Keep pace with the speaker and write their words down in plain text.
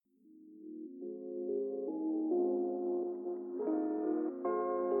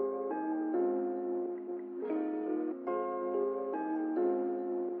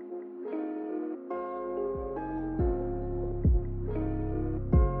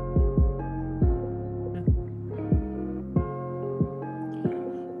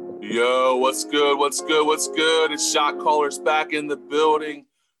Yo, what's good? What's good? What's good? It's Shot Callers back in the building.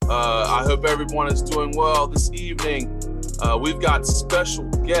 I hope everyone is doing well this evening. We've got special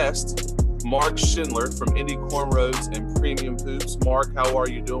guest Mark Schindler from Indy Cornrows and Premium Hoops. Mark, how are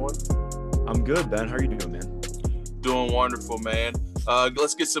you doing? I'm good, Ben. How are you doing, man? Doing wonderful, man.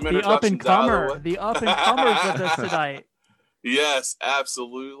 Let's get some introductions out of the way. The up-and-comers with us tonight. Yes,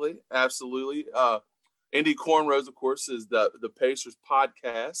 absolutely. Indy Cornrows, of course, is the Pacers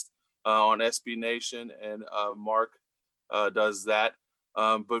podcast on SB Nation, and Mark does that.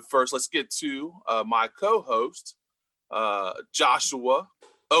 But first, let's get to my co-host, Joshua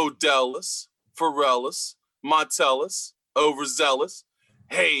Odellis, Forellis, Montellis, Overzealous,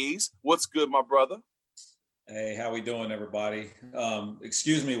 Hayes. What's good, my brother? Hey, how we doing, everybody?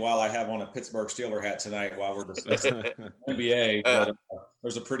 Excuse me while I have on a Pittsburgh Steeler hat tonight while we're discussing NBA, but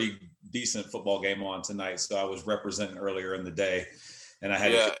there's a pretty decent football game on tonight, so I was representing earlier in the day, and I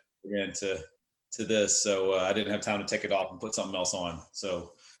had to get into this, so I didn't have time to take it off and put something else on.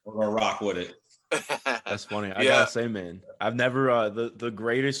 So we're gonna rock with it. That's funny. I gotta say, man, I've never the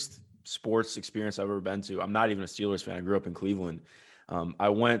greatest sports experience I've ever been to. I'm not even a Steelers fan. I grew up in Cleveland. I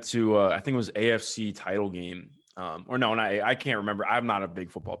went to, I think it was AFC title game. I can't remember. I'm not a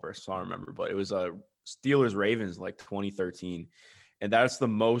big football person, so I don't remember. But it was Steelers-Ravens like 2013. And that's the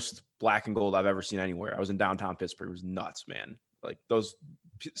most black and gold I've ever seen anywhere. I was in downtown Pittsburgh. It was nuts, man. Like, those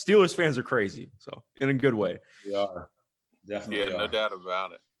Steelers fans are crazy. So, in a good way. We are. Definitely. Yeah, no doubt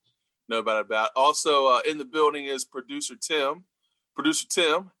about it. No doubt about it. Also, in the building is producer Tim. Producer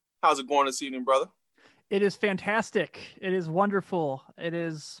Tim, how's it going this evening, brother? It is fantastic. It is wonderful. It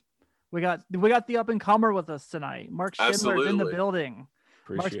is. We got the up and comer with us tonight. Mark Schindler is in the building.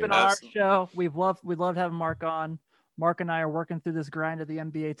 Mark's been on our show. We loved having Mark on. Mark and I are working through this grind of the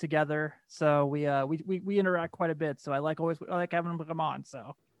NBA together, so we interact quite a bit. So I like having him come on.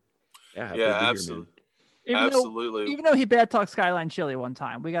 So yeah, absolutely. Even though he bad talked Skyline Chili one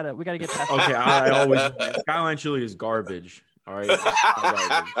time, we gotta get past. Okay, I always Skyline Chili is garbage. All right.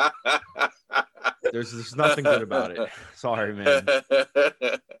 There's nothing good about it. Sorry, man.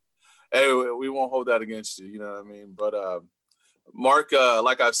 Hey, we won't hold that against you. You know what I mean? But Mark,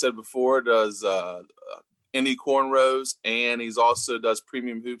 like I've said before, does Indy Cornrows, and he's also does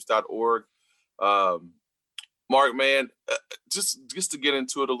PremiumHoops.org. Mark, man, just to get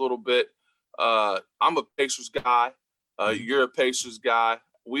into it a little bit, I'm a Pacers guy. You're a Pacers guy.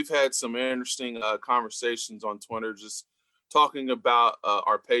 We've had some interesting conversations on Twitter, just talking about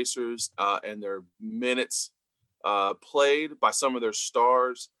our Pacers and their minutes played by some of their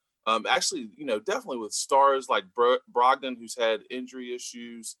stars. Actually, definitely with stars like Brogdon, who's had injury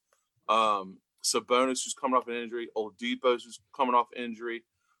issues, Sabonis, who's coming off an injury, Oladipo, who's coming off injury.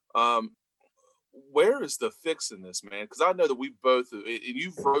 Where is the fix in this, man? Because I know that we both, and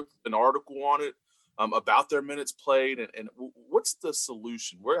you've wrote an article on it about their minutes played, and what's the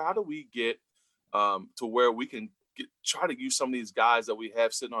solution? How do we get to where we can try to use some of these guys that we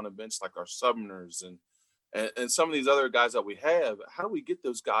have sitting on a bench, like our Sumners and some of these other guys that we have? How do we get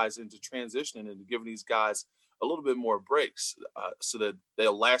those guys into transitioning and giving these guys a little bit more breaks so that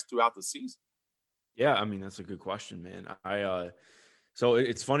they'll last throughout the season? Yeah, I mean, that's a good question, man. So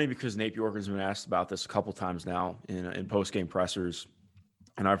it's funny because Nate Bjorkgren's been asked about this a couple times now in post-game pressers,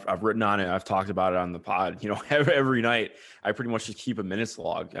 and I've written on it. I've talked about it on the pod. Every night I pretty much just keep a minutes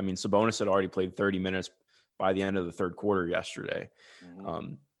log. I mean, Sabonis had already played 30 minutes by the end of the third quarter yesterday.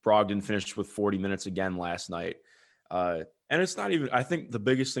 Mm-hmm. Brogdon finished with 40 minutes again last night. And it's not even, I think the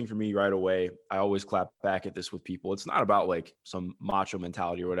biggest thing for me right away, I always clap back at this with people. It's not about like some macho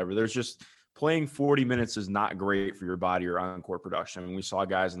mentality or whatever. There's just playing 40 minutes is not great for your body or on-court production. I mean, we saw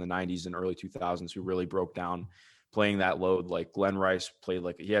guys in the 90s and early 2000s who really broke down playing that load. Like Glenn Rice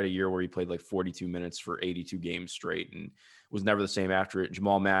he had a year where he played like 42 minutes for 82 games straight and was never the same after it.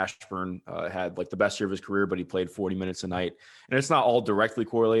 Jamal Mashburn had like the best year of his career, but he played 40 minutes a night. And it's not all directly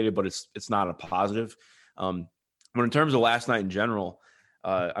correlated, but it's not a positive. But in terms of last night in general,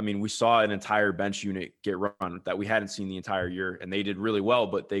 I mean, we saw an entire bench unit get run that we hadn't seen the entire year, and they did really well,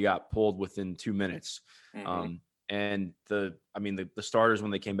 but they got pulled within 2 minutes. Mm-hmm. And the starters, when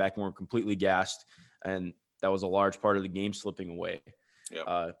they came back, were completely gassed, and that was a large part of the game slipping away.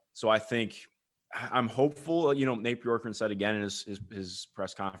 Yep. So I think I'm hopeful. Nate Bjorkgren said again in his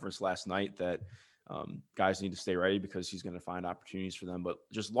press conference last night that guys need to stay ready because he's going to find opportunities for them. But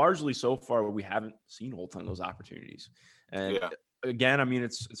just largely so far, we haven't seen a whole ton of those opportunities. And again, I mean,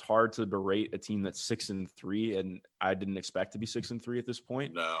 it's hard to berate a team that's 6-3, and I didn't expect to be 6-3 at this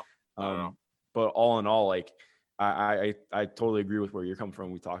point. No. But all in all, like I totally agree with where you're coming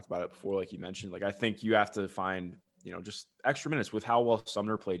from. We talked about it before, like you mentioned. Like I think you have to find just extra minutes with how well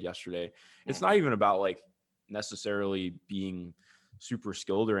Sumner played yesterday. It's not even about like necessarily being super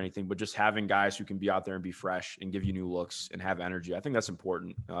skilled or anything, but just having guys who can be out there and be fresh and give you new looks and have energy. I think that's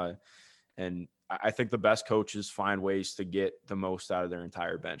important. And I think the best coaches find ways to get the most out of their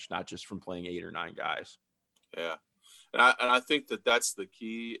entire bench, not just from playing 8 or 9 guys. Yeah. And I think that that's the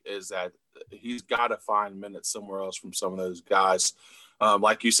key, is that he's got to find minutes somewhere else from some of those guys.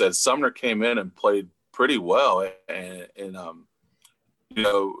 Like you said, Sumner came in and played pretty well and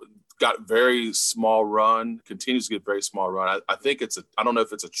got very small run, continues to get very small run. I think I don't know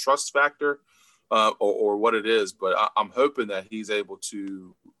if it's a trust factor or what it is, but I'm hoping that he's able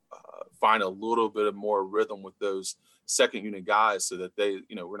to find a little bit of more rhythm with those second unit guys so that they,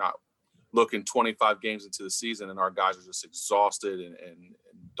 we're not looking 25 games into the season and our guys are just exhausted and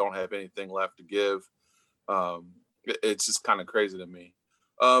don't have anything left to give. It's just kind of crazy to me.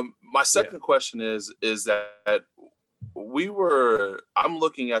 My second question is that I'm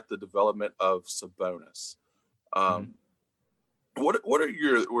looking at the development of Sabonis. What are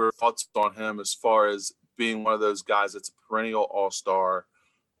your thoughts on him as far as being one of those guys that's a perennial all-star,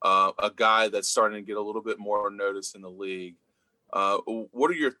 a guy that's starting to get a little bit more notice in the league?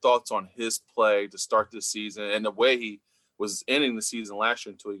 What are your thoughts on his play to start this season and the way he was ending the season last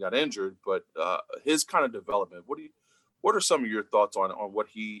year until he got injured, but his kind of development? What are some of your thoughts on what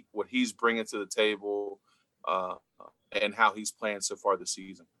he's bringing to the table and how he's playing so far this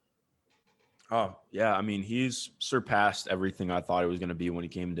season? Oh, yeah. I mean, he's surpassed everything I thought he was going to be when he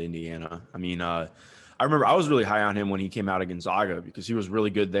came to Indiana. I mean, I remember I was really high on him when he came out of Gonzaga because he was really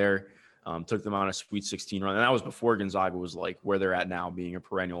good there. Took them on a Sweet 16 run. And that was before Gonzaga was like where they're at now, being a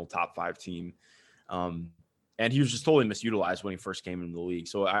perennial top 5 team. And he was just totally misutilized when he first came into the league.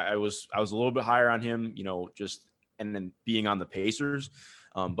 So I was a little bit higher on him, and then being on the Pacers.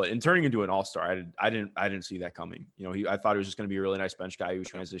 But in turning into an all-star, I didn't see that coming. I thought he was just going to be a really nice bench guy who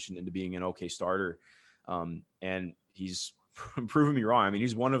transitioned into being an okay starter. And he's proving me wrong. I mean,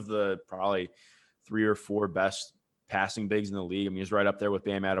 he's one of the probably 3 or 4 best passing bigs in the league. I mean, he's right up there with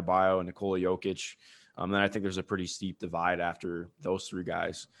Bam Adebayo and Nikola Jokic. Then I think there's a pretty steep divide after those 3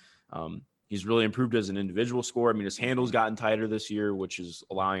 guys. He's really improved as an individual scorer. I mean, his handle's gotten tighter this year, which is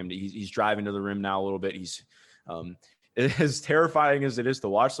allowing him to, he's driving to the rim now a little bit. He's, as terrifying as it is to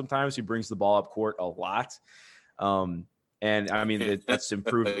watch sometimes, he brings the ball up court a lot. And I mean, that's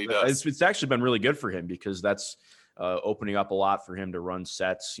improved. It's actually been really good for him because that's opening up a lot for him to run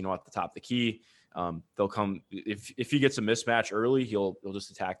sets, at the top of the key. They'll come if he gets a mismatch early, he'll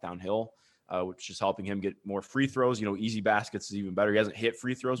just attack downhill, which is helping him get more free throws. Easy baskets is even better. He hasn't hit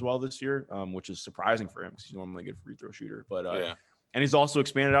free throws well this year, which is surprising for him because he's normally a good free throw shooter. But and he's also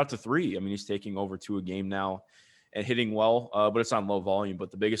expanded out to 3. I mean, he's taking over 2 a game now and hitting well, but it's on low volume.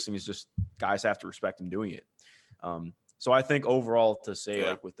 But the biggest thing is just guys have to respect him doing it. So I think overall to say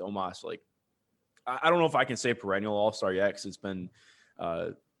like with Domas, like I don't know if I can say perennial all-star yet because it's been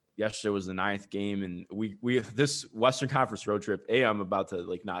yesterday was the 9th game, and we this Western Conference road trip. I'm about to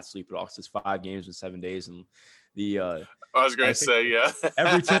like not sleep at all because it's 5 games in 7 days, and the I was going to say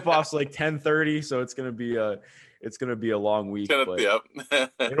every tip off's like 10:30, so it's gonna be a long week. But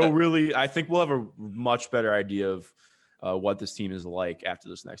it'll really, I think we'll have a much better idea of what this team is like after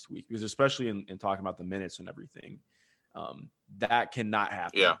this next week, because especially in talking about the minutes and everything, that cannot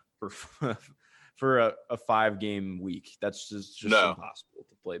happen for a 5-game week. That's just impossible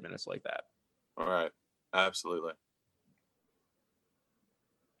to play minutes like that. All right. Absolutely.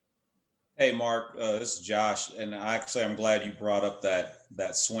 Hey, Mark, this is Josh. And I'm glad you brought up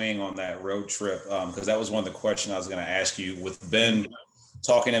that swing on that road trip because that was one of the questions I was going to ask you. With Ben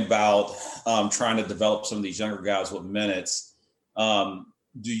talking about trying to develop some of these younger guys with minutes,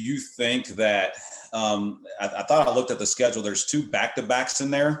 do you think that I thought I looked at the schedule. There's 2 back-to-backs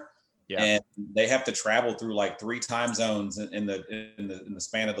in there. Yeah. And they have to travel through like 3 time zones in the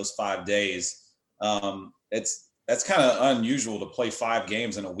span of those 5 days. That's kind of unusual to play 5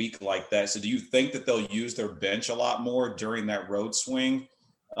 games in a week like that. So do you think that they'll use their bench a lot more during that road swing?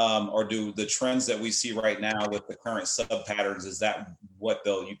 Or do the trends that we see right now with the current sub patterns, is that what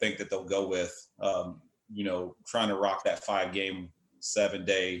you think that they'll go with, trying to rock that 5-game,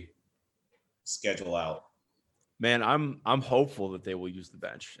 7-day schedule out? Man, I'm hopeful that they will use the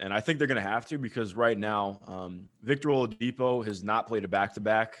bench, and I think they're going to have to, because right now Victor Oladipo has not played a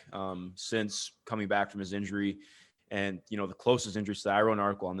back-to-back since coming back from his injury, and the closest injuries. I wrote an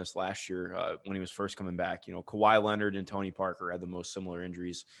article on this last year when he was first coming back. Kawhi Leonard and Tony Parker had the most similar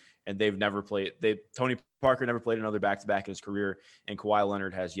injuries, and they've never played. Tony Parker never played another back-to-back in his career, and Kawhi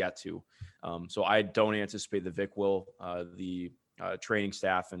Leonard has yet to. So I don't anticipate that Vic will. The training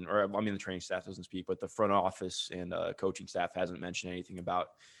staff the training staff doesn't speak, but the front office and coaching staff hasn't mentioned anything about.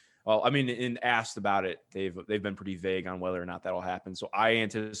 Well, I mean, and asked about it, they've been pretty vague on whether or not that'll happen. So I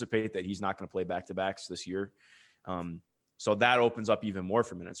anticipate that he's not going to play back-to-backs this year. So that opens up even more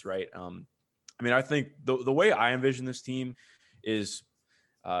for minutes, right? I mean, I think the way I envision this team is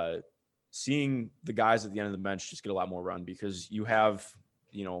seeing the guys at the end of the bench just get a lot more run, because you have,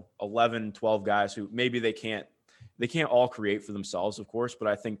 11, 12 guys who maybe they can't all create for themselves, of course, but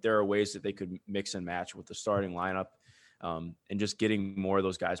I think there are ways that they could mix and match with the starting lineup. And just getting more of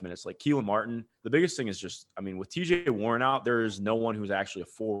those guys minutes. Like Keelan Martin, the biggest thing is just, I mean, with TJ Warren out, there is no one who's actually a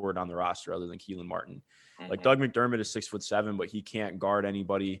forward on the roster other than Keelan Martin. Like Doug McDermott is 6'7", but he can't guard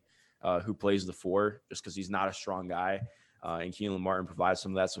anybody who plays the 4 just because he's not a strong guy. And Keelan Martin provides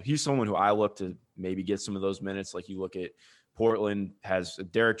some of that. So he's someone who I look to maybe get some of those minutes. Like you look at Portland has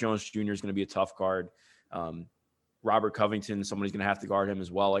Derek Jones Jr. is going to be a tough guard. Robert Covington, somebody's going to have to guard him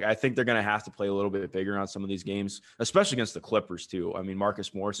as well. Like, I think they're going to have to play a little bit bigger on some of these games, especially against the Clippers too. I mean,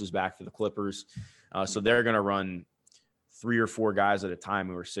 Marcus Morris is back for the Clippers. So they're going to run 3 or 4 guys at a time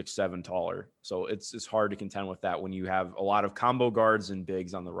who are 6'7" taller. So it's hard to contend with that when you have a lot of combo guards and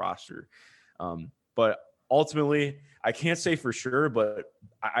bigs on the roster. But ultimately, I can't say for sure, but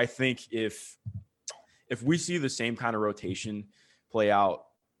I think if we see the same kind of rotation play out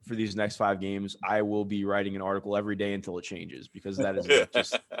for these next 5 games, I will be writing an article every day until it changes, because that is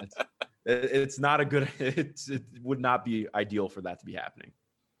just, it's not a good, it would not be ideal for that to be happening.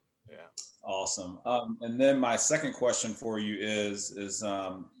 Yeah. Awesome. And then my second question for you is,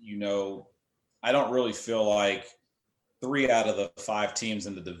 I don't really feel like 3 out of the 5 teams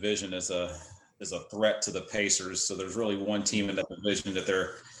in the division is a threat to the Pacers. So there's really one team in that division that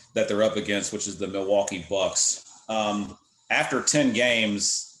they're up against, which is the Milwaukee Bucks. After 10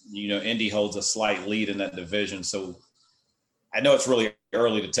 games, Indy holds a slight lead in that division. So I know it's really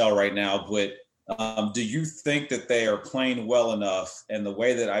early to tell right now, but do you think that they are playing well enough, and the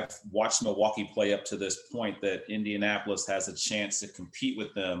way that I've watched Milwaukee play up to this point, that Indianapolis has a chance to compete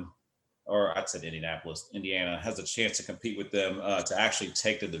with them, or I said Indiana has a chance to compete with them to actually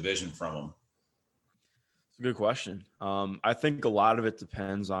take the division from them? It's a good question. I think a lot of it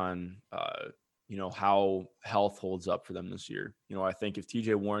depends on how health holds up for them this year. I think if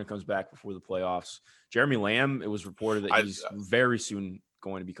TJ Warren comes back before the playoffs, Jeremy Lamb, it was reported that he's very soon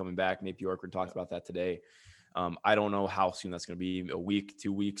going to be coming back. Nate Bjorkgren talked about that today. I don't know how soon that's going to be, a week,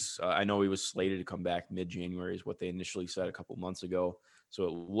 2 weeks. I know he was slated to come back mid-January is what they initially said a couple months ago. So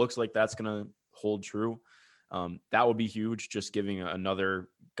it looks like that's going to hold true. That would be huge, just giving another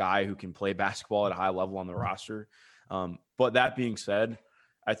guy who can play basketball at a high level on the roster. But that being said,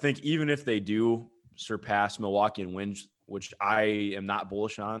 I think even if they do surpass Milwaukee in wins, which I am not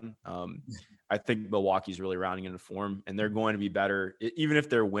bullish on, I think Milwaukee's really rounding into form, and they're going to be better. Even if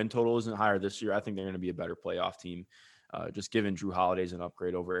their win total isn't higher this year, I think they're going to be a better playoff team, just given Drew Holiday's an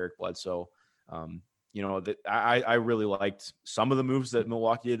upgrade over Eric Bledsoe. I really liked some of the moves that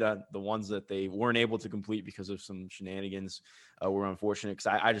Milwaukee did. The ones that they weren't able to complete because of some shenanigans were unfortunate,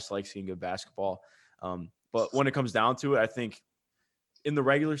 because I just like seeing good basketball. But when it comes down to it, I think in the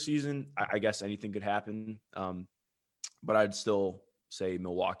regular season, I guess anything could happen. But I'd still say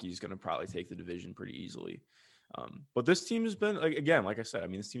Milwaukee's going to probably take the division pretty easily. But this team has been, like I said,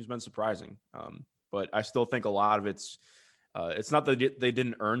 this team's been surprising. But I still think a lot of it's not that they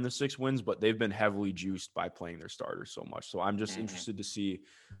didn't earn the 6 wins, but they've been heavily juiced by playing their starters so much. So I'm just interested to see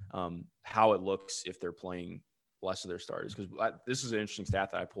how it looks if they're playing less of their starters. Because this is an interesting stat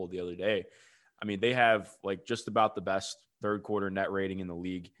that I pulled the other day. They have just about the best third quarter net rating in the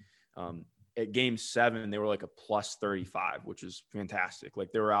league. At game 7, they were like a plus 35, which is fantastic.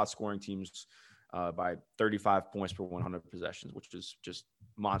 They were outscoring teams by 35 points per 100 possessions, which is just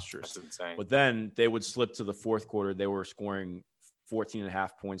monstrous. That's insane. But then they would slip to the fourth quarter. They were scoring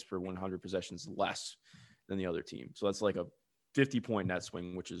 14.5 points per 100 possessions less than the other team. So that's like a 50-point net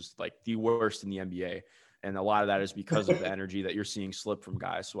swing, which is the worst in the NBA. And a lot of that is because of the energy that you're seeing slip from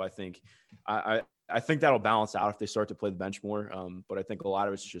guys. So I think I think that'll balance out if they start to play the bench more. But I think a lot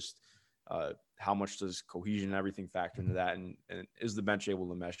of it's just how much does cohesion and everything factor into that, and is the bench able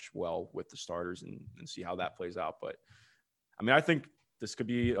to mesh well with the starters and see how that plays out. But I think this could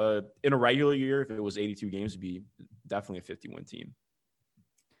be in a regular year, if it was 82 games, it'd be definitely a 50-win team.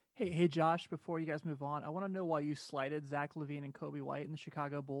 Hey, Josh, before you guys move on, I want to know why you slighted Zach LaVine and Kobe White and the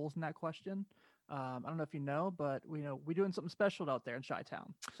Chicago Bulls in that question. I don't know if you know, but we're doing something special out there in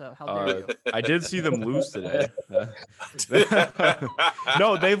Chi-Town. So how dare you? I did see them lose today.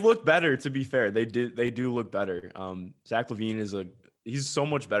 No, they've looked better, to be fair. They do look better. Zach LaVine he's so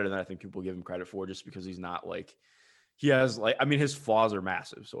much better than I think people give him credit for, just because he's not he has his flaws are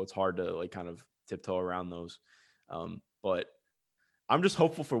massive, so it's hard to kind of tiptoe around those. But I'm just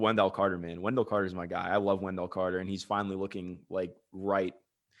hopeful for Wendell Carter, man. Wendell Carter's my guy. I love Wendell Carter, and he's finally looking right.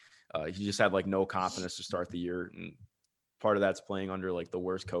 He just had no confidence to start the year, and part of that's playing under the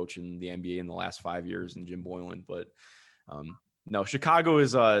worst coach in the NBA in the last 5 years in Jim Boylen. But no, Chicago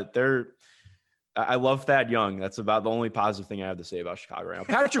is I love Thad Young. That's about the only positive thing I have to say about Chicago right now.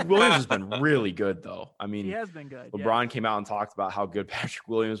 Patrick Williams has been really good, though. I mean, he has been good. LeBron came out and talked about how good Patrick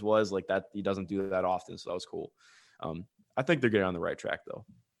Williams was. That he doesn't do that often, so that was cool. I think they're getting on the right track, though.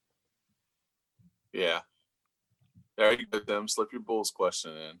 Yeah. There you go, them. Slip your Bulls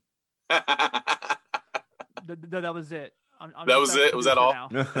question in. That was it. That was it? Was that all?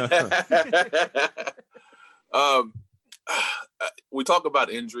 We talk about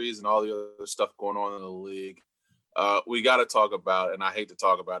injuries and all the other stuff going on in the league. We got to talk about, and I hate to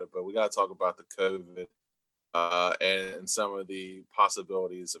talk about it, but we got to talk about the COVID and some of the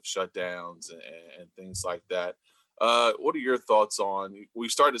possibilities of shutdowns and things like that. What are your thoughts on? We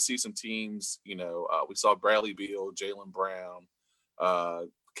started to see some teams. We saw Bradley Beal, Jaylen Brown,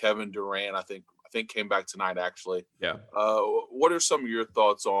 Kevin Durant. I think came back tonight actually. Yeah. What are some of your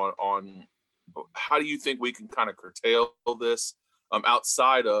thoughts on how do you think we can kind of curtail this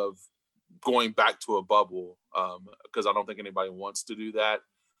outside of going back to a bubble? Because I don't think anybody wants to do that.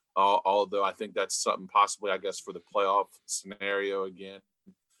 Although I think that's something possibly, I guess, for the playoff scenario again.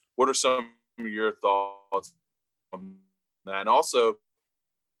 What are some of your thoughts on that? And also,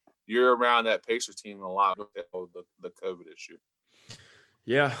 you're around that Pacers team a lot with the COVID issue.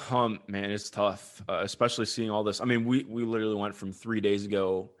 Yeah, man, it's tough, especially seeing all this. I mean, we literally went from 3 days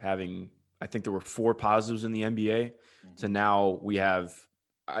ago having, I think there were 4 positives in the NBA, to now we have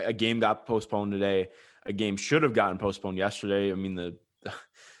a game got postponed today. A game should have gotten postponed yesterday. I mean, the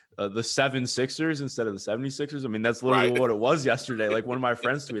 76ers instead of the 76ers. I mean, that's literally what it was yesterday. One of my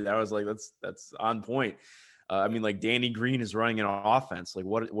friends tweeted that. I was like, that's on point. I mean, Danny Green is running an offense.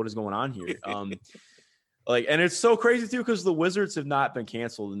 What is going on here? And it's so crazy too, because the Wizards have not been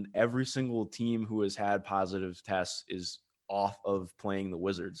canceled, and every single team who has had positive tests is off of playing the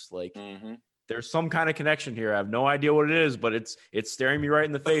Wizards. There's some kind of connection here. I have no idea what it is, but it's staring me right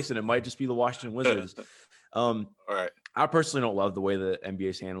in the face, and it might just be the Washington Wizards. All right. I personally don't love the way the NBA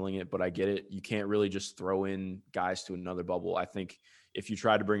is handling it, but I get it. You can't really just throw in guys to another bubble. I think if you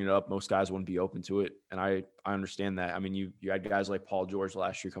tried to bring it up, most guys wouldn't be open to it. And I understand that. I mean, you had guys like Paul George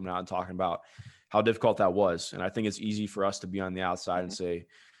last year coming out and talking about how difficult that was. And I think it's easy for us to be on the outside and say,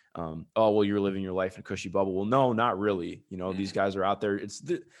 oh, well, you're living your life in a cushy bubble. Well, no, not really. These guys are out there. It's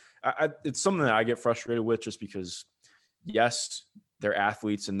something that I get frustrated with, just because, yes, they're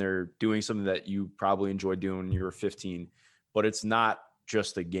athletes and they're doing something that you probably enjoy doing when you were 15, but it's not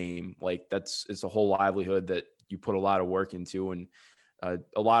just a game. It's a whole livelihood that you put a lot of work into, and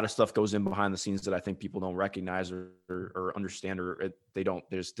a lot of stuff goes in behind the scenes that I think people don't recognize or understand, or they don't.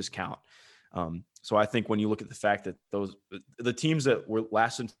 There's discount. So I think when you look at the fact that the teams that were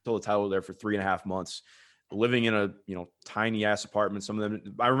lasted until the title were there for 3.5 months, living in a tiny ass apartment. Some of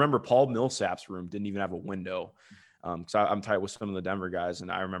them, I remember Paul Millsap's room didn't even have a window. Because I'm tight with some of the Denver guys,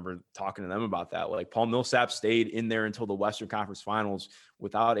 and I remember talking to them about that. Paul Millsap stayed in there until the Western Conference Finals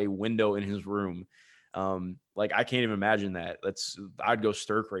without a window in his room. I can't even imagine that. I'd go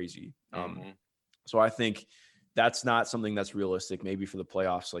stir crazy. So I think that's not something that's realistic, maybe for the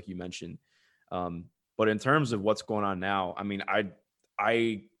playoffs, like you mentioned. But in terms of what's going on now, I mean,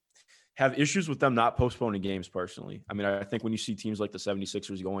 I have issues with them not postponing games personally. I mean, I think when you see teams like the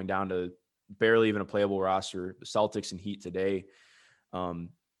 76ers going down to barely even a playable roster, the Celtics and Heat today,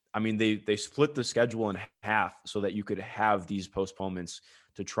 I mean, they split the schedule in half so that you could have these postponements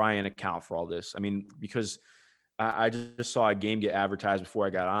to try and account for all this. I mean, because I just saw a game get advertised before I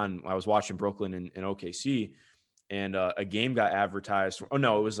got on. I was watching Brooklyn and OKC, and a game got advertised. Oh,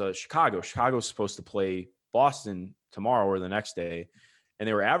 no, it was Chicago. Chicago's supposed to play Boston tomorrow or the next day, and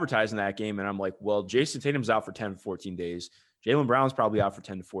they were advertising that game. And I'm like, well, Jason Tatum's out for 10 to 14 days. Jaylen Brown's probably out for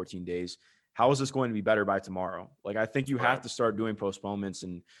 10 to 14 days. How is this going to be better by tomorrow? I think you have to start doing postponements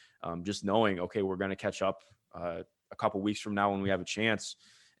and just knowing, okay, we're going to catch up a couple weeks from now when we have a chance,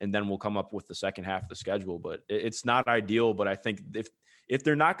 and then we'll come up with the second half of the schedule. But it's not ideal. But I think if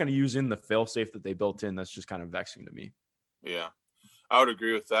they're not going to use in the fail-safe that they built in, that's just kind of vexing to me. Yeah, I would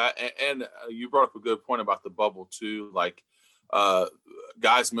agree with that. And you brought up a good point about the bubble too.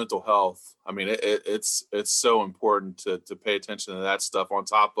 Guys' mental health. I mean, it's so important to pay attention to that stuff on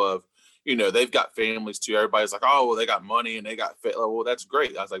top of, they've got families too. Everybody's like, oh, well, they got money and they got well, that's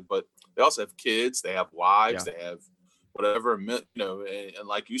great. I was like, but they also have kids, they have wives, they have whatever, you know, and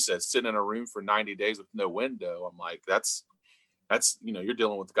like you said, sitting in a room for 90 days with no window. I'm like, that's, you know, you're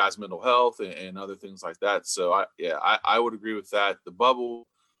dealing with the guy's mental health and other things like that. So I would agree with that. The bubble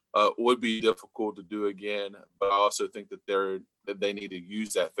would be difficult to do again, but I also think that they need to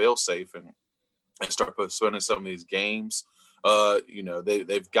use that fail safe and start postponing some of these games. You know,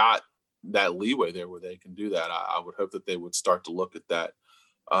 they've got that leeway there where they can do that. I would hope that they would start to look at that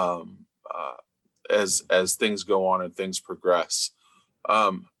as things go on and things progress.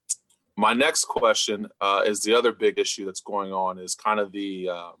 My next question is the other big issue that's going on is kind of the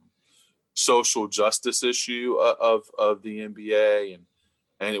social justice issue of the NBA.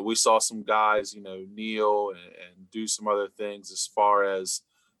 And we saw some guys, you know, kneel and do some other things as far as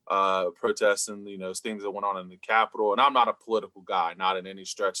protesting, you know, things that went on in the Capitol. And I'm not a political guy, not in any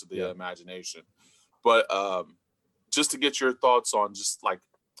stretch of the imagination. But just to get your thoughts on just like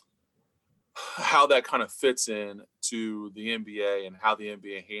how that kind of fits in to the NBA and how the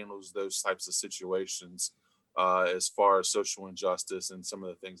NBA handles those types of situations as far as social injustice and some of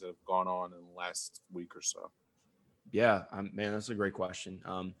the things that have gone on in the last week or so. Yeah, man, that's a great question.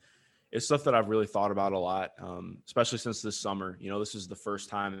 It's stuff that I've really thought about a lot, especially since this summer. You know, this is the first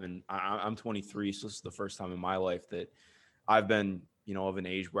time, and I'm 23, so this is the first time in my life that I've been, you know, of an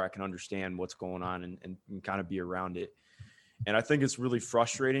age where I can understand what's going on and kind of be around it. And I think it's really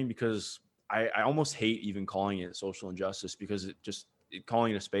frustrating because I almost hate even calling it social injustice because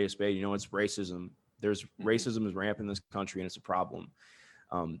calling it a spade, you know, it's racism. Racism is rampant in this country and it's a problem.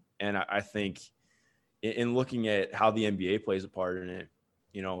 And I think in looking at how the NBA plays a part in it,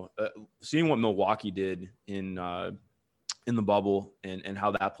 you know, seeing what Milwaukee did in the bubble and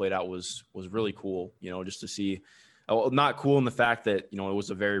how that played out was really cool, you know, just to see. Not cool in the fact that, you know, it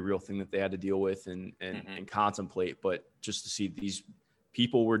was a very real thing that they had to deal with and contemplate, but just to see these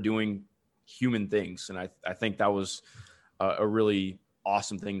people were doing human things. And I think that was a really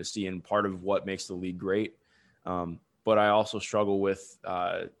awesome thing to see and part of what makes the league great. But I also struggle with,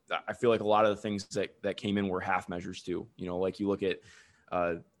 I feel like a lot of the things that came in were half measures too. You know, like you look at,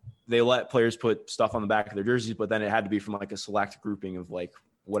 they let players put stuff on the back of their jerseys, but then it had to be from like a select grouping of like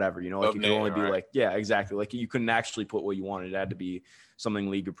whatever, you know, like you could only be like, yeah, exactly. Like you couldn't actually put what you wanted. It had to be something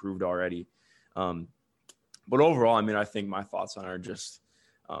league approved already. But overall, I mean, I think my thoughts on it are just,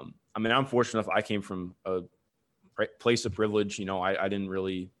 I mean, I'm fortunate enough. I came from a place of privilege. You know, I didn't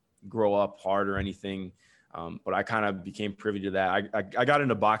really grow up hard or anything. But I kind of became privy to that. I got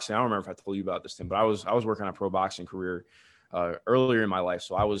into boxing. I don't remember if I told you about this, Tim, but I was working on a pro boxing career earlier in my life.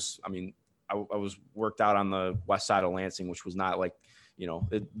 So I was worked out on the west side of Lansing, which was not like, you know,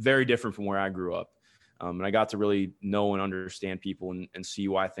 very different from where I grew up. And I got to really know and understand people and see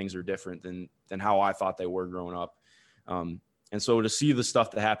why things are different than how I thought they were growing up. And so to see the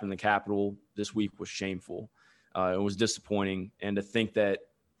stuff that happened in the Capitol this week was shameful. It was disappointing. And to think that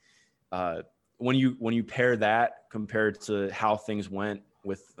when you pair that compared to how things went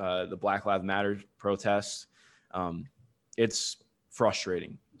with the Black Lives Matter protests, it's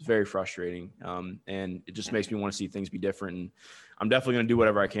frustrating. It's very frustrating. And it just makes me want to see things be different. And I'm definitely going to do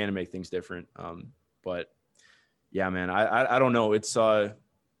whatever I can to make things different. But yeah, man, I don't know. It's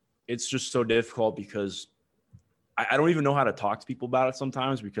just so difficult because I don't even know how to talk to people about it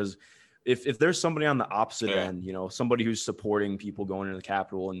sometimes, because if there's somebody on the opposite end, you know, somebody who's supporting people going into the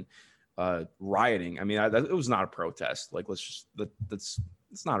Capitol and rioting. I mean, it was not a protest. Like,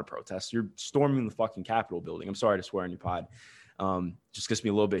 it's not a protest. You're storming the fucking Capitol building. I'm sorry to swear on your pod. Just gets me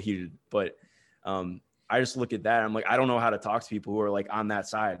a little bit heated, but I just look at that. And I'm like, I don't know how to talk to people who are like on that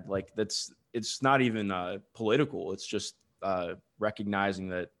side. Like it's not even political. It's just recognizing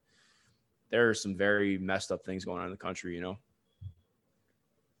that there are some very messed up things going on in the country, you know?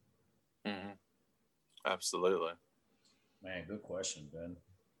 Mm-hmm. Absolutely. Man, good question, Ben.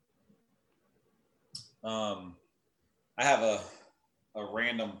 I have a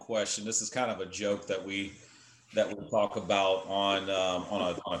random question. This is kind of a joke that we talk about on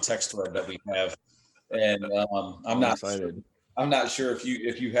a text thread that we have, and I'm not sure if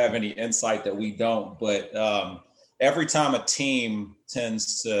you have any insight that we don't, but every time a team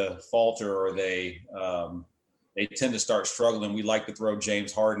tends to falter or they tend to start struggling, we like to throw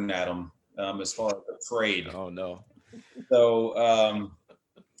James Harden at them as far as the trade. Oh no! So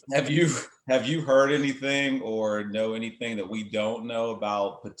have you heard anything or know anything that we don't know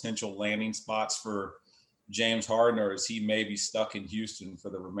about potential landing spots for James Harden, or is he maybe stuck in Houston for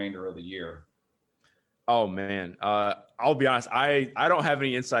the remainder of the year? Oh man, I'll be honest. I don't have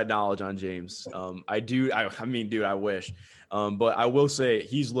any inside knowledge on James. I mean, dude, I wish. But I will say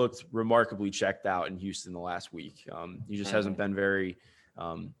he's looked remarkably checked out in Houston the last week. He just hasn't been very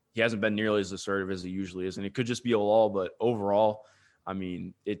he hasn't been nearly as assertive as he usually is. And it could just be a lull, but overall, I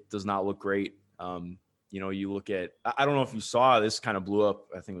mean, it does not look great. You look at, I don't know if you saw, this kind of blew up,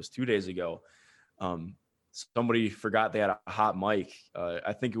 I think it was 2 days ago. Somebody forgot they had a hot mic.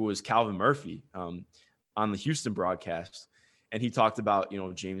 I think it was Calvin Murphy on the Houston broadcast. And he talked about,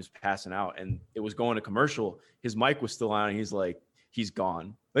 James passing out, and it was going to commercial. His mic was still on, and he's like, he's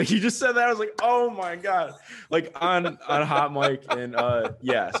gone. Like, he just said that. I was like, oh my God, like on hot mic. And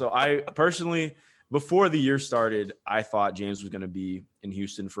so I personally, before the year started, I thought James was going to be in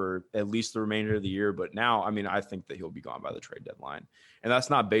Houston for at least the remainder of the year. But now, I mean, I think that he'll be gone by the trade deadline. And that's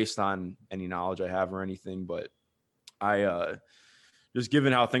not based on any knowledge I have or anything, but I just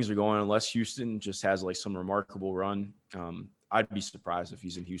given how things are going, unless Houston just has like some remarkable run, I'd be surprised if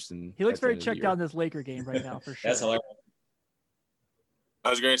he's in Houston. He looks very checked out in this Laker game right now, for sure. That's hilarious. I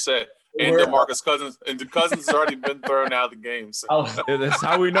was going to say, and DeMarcus Cousins, Cousins has already been thrown out of the game. So. That's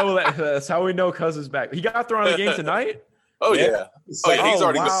how we know that. That's how we know Cousins back. He got thrown out of the game tonight. Oh yeah. He's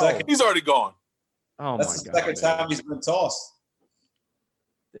already gone. Oh that's my God. That's the second time he's been tossed.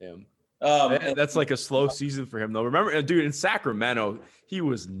 Damn. That's like a slow season for him, though. Remember, dude, in Sacramento, he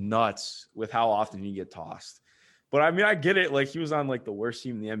was nuts with how often he get tossed. But I mean, I get it. Like, he was on like the worst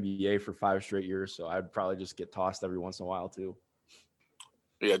team in the NBA for 5 straight years, so I'd probably just get tossed every once in a while too.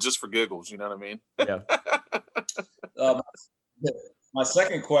 Yeah, just for giggles. You know what I mean? Yeah. My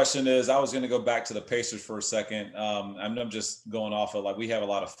second question is, I was going to go back to the Pacers for a second. I'm just going off of, like, we have a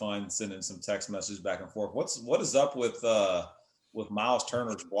lot of fun sending some text messages back and forth. What is up with Miles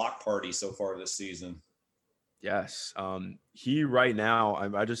Turner's block party so far this season? Yes. He right now,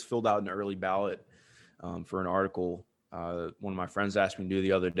 I just filled out an early ballot for an article. One of my friends asked me to do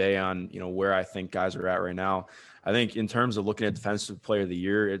the other day on, where I think guys are at right now. I think in terms of looking at defensive player of the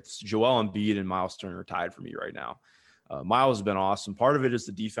year, it's Joel Embiid and Miles Turner tied for me right now. Miles has been awesome. Part of it is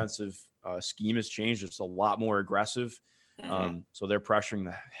the defensive scheme has changed. It's a lot more aggressive. So they're pressuring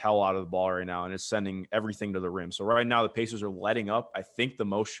the hell out of the ball right now, and it's sending everything to the rim. So right now the Pacers are letting up, I think, the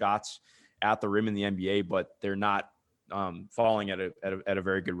most shots at the rim in the NBA, but they're not falling at a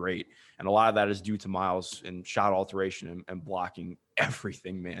very good rate. And a lot of that is due to Miles and shot alteration and blocking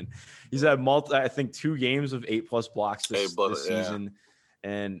everything, man. He's had I think 2 games of 8+ blocks this season.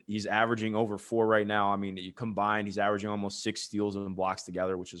 And he's averaging over 4 right now. I mean, you combine, he's averaging almost 6 steals and blocks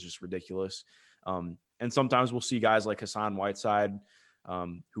together, which is just ridiculous. And sometimes we'll see guys like Hassan Whiteside,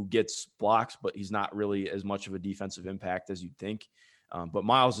 who gets blocks, but he's not really as much of a defensive impact as you'd think. But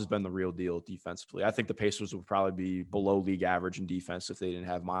Miles has been the real deal defensively. I think the Pacers would probably be below league average in defense if they didn't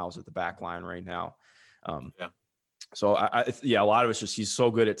have Miles at the back line right now. So a lot of it's just, he's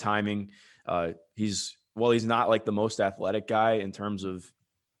so good at timing. He's not like the most athletic guy in terms of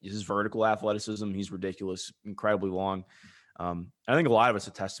his vertical athleticism. He's ridiculous, incredibly long. I think a lot of it's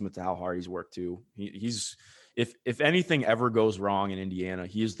a testament to how hard he's worked too. He's if anything ever goes wrong in Indiana,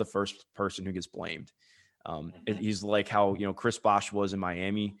 he is the first person who gets blamed. He's like how, Chris Bosh was in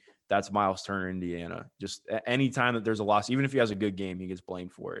Miami. That's Miles Turner in Indiana. Just any time that there's a loss, even if he has a good game, he gets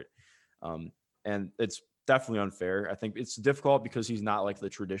blamed for it. And it's definitely unfair. I think it's difficult because he's not like the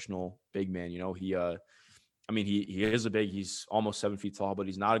traditional big man. He is he's almost 7 feet tall, but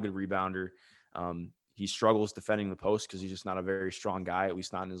he's not a good rebounder. He struggles defending the post because he's just not a very strong guy, at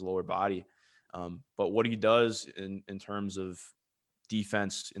least not in his lower body. But what he does in terms of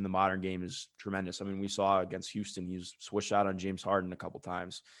defense in the modern game is tremendous. I mean, we saw against Houston, he was switched out on James Harden a couple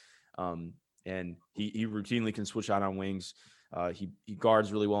times. And he routinely can switch out on wings. He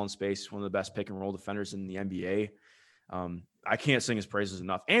guards really well in space. He's one of the best pick and roll defenders in the NBA. I can't sing his praises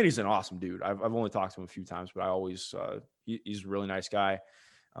enough. And he's an awesome dude. I've only talked to him a few times, but I always, he's a really nice guy.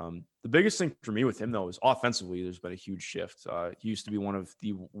 The biggest thing for me with him, though, is offensively, there's been a huge shift. He used to be one of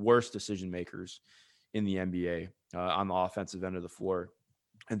the worst decision makers in the NBA on the offensive end of the floor.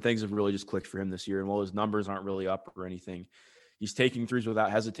 And things have really just clicked for him this year. And while his numbers aren't really up or anything, he's taking threes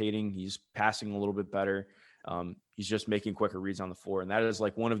without hesitating. He's passing a little bit better. He's just making quicker reads on the floor. And that is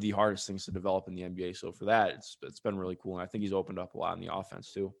like one of the hardest things to develop in the NBA. So for that, it's been really cool. And I think he's opened up a lot in the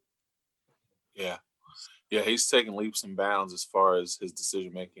offense too. Yeah. Yeah, he's taking leaps and bounds as far as his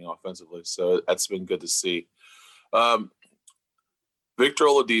decision-making offensively. So that's been good to see. Victor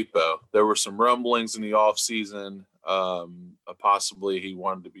Oladipo, there were some rumblings in the offseason. Possibly he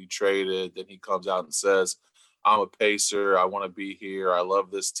wanted to be traded. Then he comes out and says, I'm a Pacer. I want to be here. I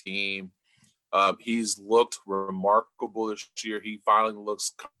love this team. He's looked remarkable this year. He finally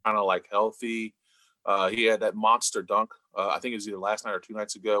looks kind of like healthy. He had that monster dunk. I think it was either last night or 2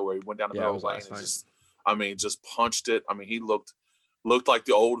 nights ago where he went down the middle of the lane and just punched it. I mean, he looked like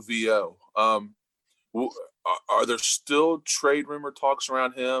the old VO. are there still trade rumor talks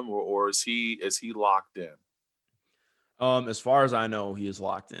around him, or is he locked in? As far as I know, he is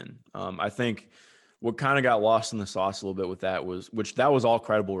locked in. I think what kind of got lost in the sauce a little bit with that was all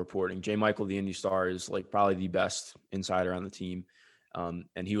credible reporting. J. Michael, the Indy Star, is like probably the best insider on the team.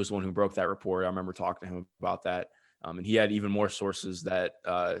 And he was the one who broke that report. I remember talking to him about that. And he had even more sources that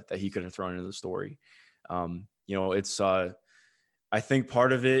he could have thrown into the story. It's I think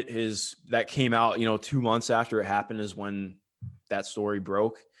part of it is that came out, 2 months after it happened is when that story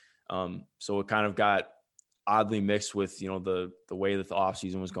broke. So it kind of got oddly mixed with, the way that the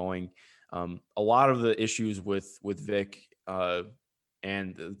offseason was going. A lot of the issues with Vic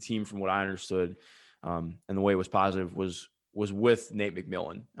and the team, from what I understood, and the way it was positive was with Nate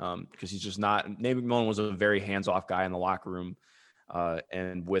McMillan, because he's just not. Nate McMillan was a very hands-off guy in the locker room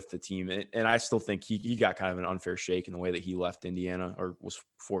and with the team, and I still think he got kind of an unfair shake in the way that he left Indiana, or was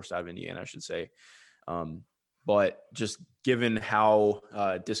forced out of Indiana, I should say. But just given how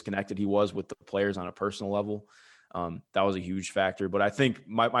disconnected he was with the players on a personal level, that was a huge factor. But I think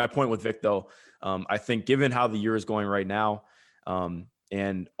my point with Vic, though, I think given how the year is going right now,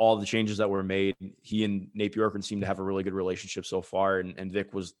 and all the changes that were made, he and Nate Bjorkgren seem to have a really good relationship so far. And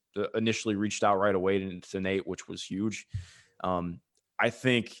Vic was initially reached out right away to Nate, which was huge. I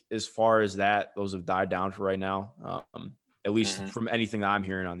think as far as that, those have died down for right now. At least from anything that I'm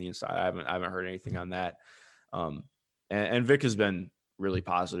hearing on the inside, I haven't heard anything on that. And Vic has been really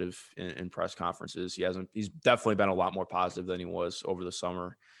positive in press conferences. He's definitely been a lot more positive than he was over the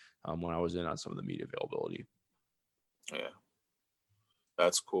summer when I was in on some of the media availability. Yeah,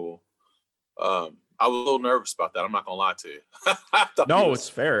 that's cool. I was a little nervous about that. I'm not gonna lie to you. No, it's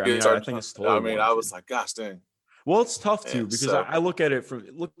fair. I mean, I think it's totally. I was like, gosh dang. Well, it's tough too, because I look at it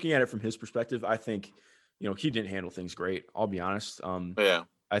looking at it from his perspective. I think, he didn't handle things great. I'll be honest. Yeah.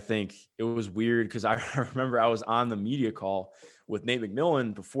 I think it was weird because I remember I was on the media call with Nate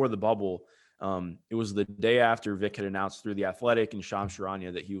McMillan before the bubble. It was the day after Vic had announced through The Athletic and Shams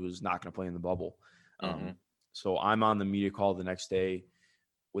Charania that he was not going to play in the bubble. So I'm on the media call the next day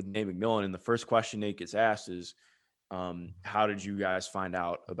with Nate McMillan, and the first question Nate gets asked is, how did you guys find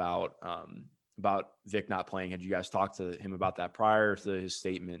out about Vic not playing? Had you guys talked to him about that prior to his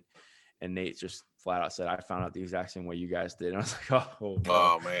statement? And Nate just flat out said, I found out the exact same way you guys did. And I was like,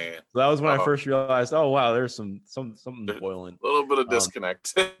 oh man. So that was when I first realized, oh wow, there's something boiling. A little bit of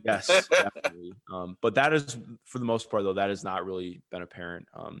disconnect. Yes, definitely. But that is, for the most part though, that has not really been apparent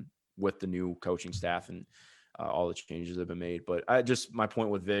with the new coaching staff and all the changes that have been made. But my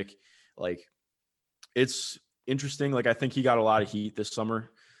point with Vic, like, it's interesting. Like, I think he got a lot of heat this summer.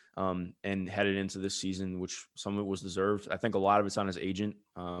 And headed into this season, which some of it was deserved. I think a lot of it's on his agent.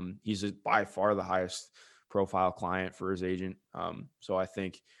 He's by far the highest profile client for his agent. So I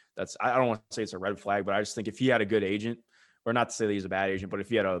think I don't want to say it's a red flag, but I just think if he had a good agent, or not to say that he's a bad agent, but if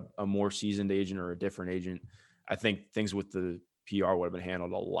he had a more seasoned agent or a different agent, I think things with the PR would have been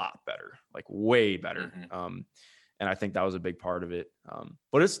handled a lot better, like way better. And I think that was a big part of it.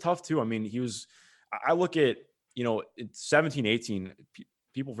 But it's tough too. I mean, I look at, it's 17, 18,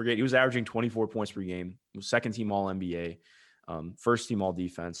 people forget he was averaging 24 points per game. He was second team all NBA, first team all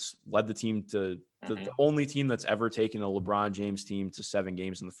defense, led the team to the only team that's ever taken a LeBron James team to 7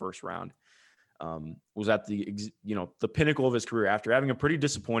 games in the first round. Was at the pinnacle of his career after having a pretty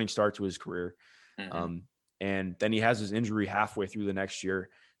disappointing start to his career. And then he has his injury halfway through the next year,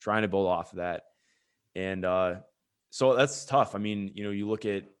 trying to build off of that. And so that's tough. I mean, you look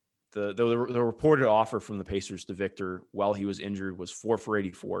at the reported offer from the Pacers to Victor while he was injured was 4 for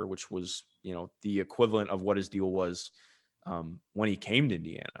 $84, which was, the equivalent of what his deal was when he came to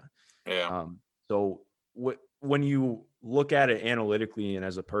Indiana. Yeah. So when you look at it analytically and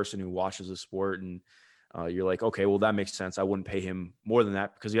as a person who watches the sport, and you're like, okay, well, that makes sense. I wouldn't pay him more than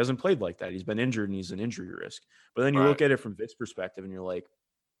that because he hasn't played like that. He's been injured and he's an injury risk. But then you look at it from Vic's perspective and you're like,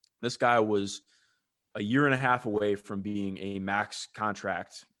 this guy was a year and a half away from being a max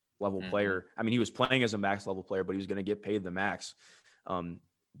contract level player. I mean, he was playing as a max level player, but he was going to get paid the max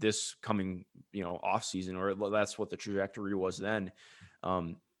this coming, off season, or that's what the trajectory was then.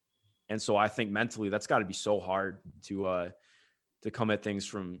 And so I think mentally that's got to be so hard to come at things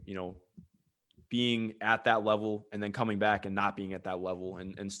from, being at that level and then coming back and not being at that level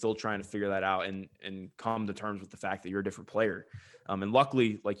and still trying to figure that out and come to terms with the fact that you're a different player. And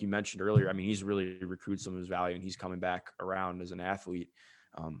luckily, like you mentioned earlier, I mean, he's really recruited some of his value and he's coming back around as an athlete.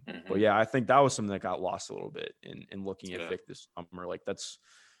 But yeah, I think that was something that got lost a little bit in looking at Vic this summer. Like that's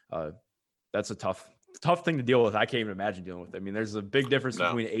a tough thing to deal with. I can't even imagine dealing with it. I mean, there's a big difference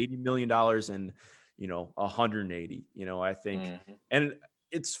between $80 million and, 180, I think. And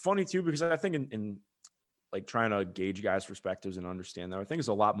it's funny too, because I think in like trying to gauge guys' perspectives and understand that. I think it's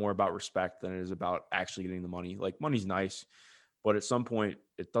a lot more about respect than it is about actually getting the money. Like money's nice, but at some point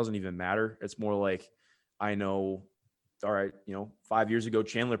it doesn't even matter. It's more like, I know, all right, 5 years ago,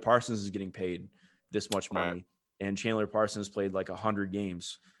 Chandler Parsons is getting paid this much money. Right. And Chandler Parsons played like 100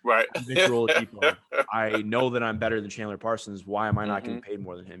 games. Right. Victor Oladipo. I know that I'm better than Chandler Parsons. Why am I not getting paid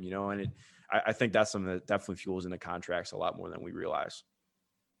more than him? And I think that's something that definitely fuels into contracts a lot more than we realize.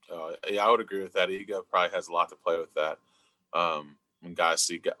 Yeah, I would agree with that. Ego probably has a lot to play with that. When guys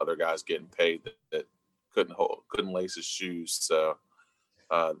see other guys getting paid that couldn't lace his shoes, so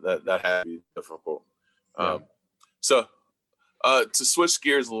that had to be difficult. Yeah. So to switch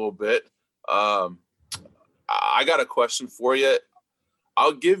gears a little bit, I got a question for you.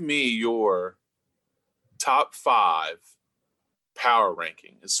 I'll give me your top 5 power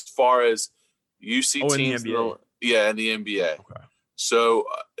ranking as far as you see teams. In the NBA. In the NBA. Okay. So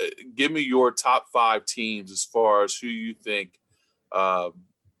give me your top 5 teams as far as who you think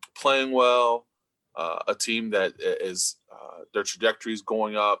playing well, a team that is their trajectory is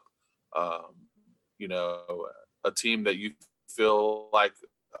going up, a team that you feel like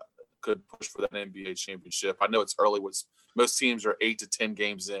could push for that NBA championship. I know it's early. Most teams are 8 to 10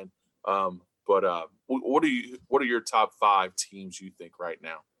 games in. But what are your top 5 teams you think right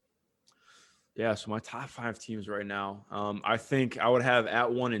now? Yeah, so my top 5 teams right now, I think I would have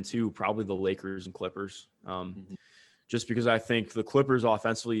at 1 and 2 probably the Lakers and Clippers. Just because I think the Clippers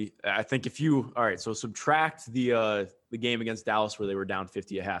offensively, I think so subtract the game against Dallas where they were down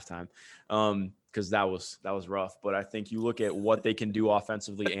 50 at halftime, because that was rough. But I think you look at what they can do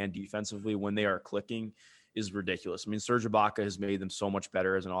offensively and defensively when they are clicking is ridiculous. I mean, Serge Ibaka has made them so much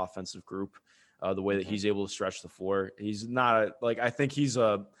better as an offensive group. The way that he's able to stretch the floor, he's not I think he's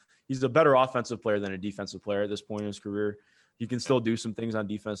a better offensive player than a defensive player at this point in his career. He can still do some things on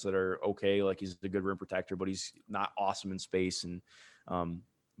defense that are okay. Like he's a good rim protector, but he's not awesome in space. And,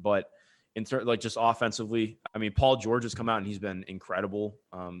 but in terms just offensively, I mean, Paul George has come out and he's been incredible.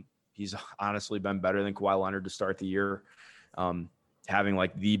 He's honestly been better than Kawhi Leonard to start the year. Having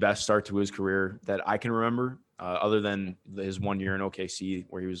like the best start to his career that I can remember, other than his 1 year in OKC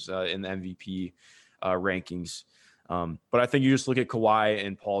where he was in the MVP rankings. But I think you just look at Kawhi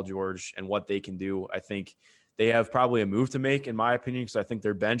and Paul George and what they can do. I think they have probably a move to make, in my opinion, because I think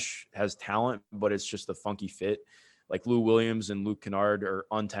their bench has talent, but it's just a funky fit. Like Lou Williams and Luke Kennard are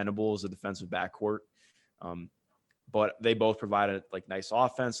untenable as a defensive backcourt. But they both provide a nice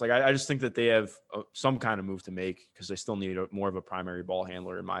offense. I just think that they have some kind of move to make because they still need more of a primary ball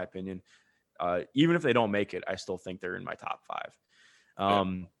handler, in my opinion. Even if they don't make it, I still think they're in my top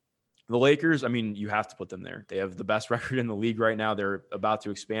 5. The Lakers, I mean, you have to put them there. They have the best record in the league right now. They're about to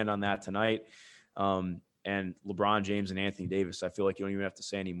expand on that tonight. And LeBron James and Anthony Davis, I feel like you don't even have to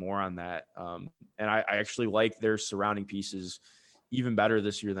say any more on that. And I actually like their surrounding pieces even better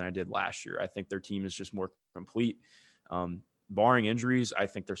this year than I did last year. I think their team is just more complete. Barring injuries, I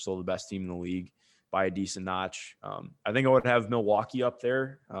think they're still the best team in the league by a decent notch. I think I would have Milwaukee up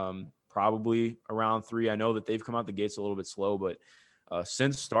there, probably around 3. I know that they've come out the gates a little bit slow, but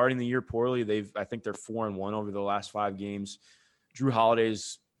since starting the year poorly, I think they're 4-1 over the last 5 games. Drew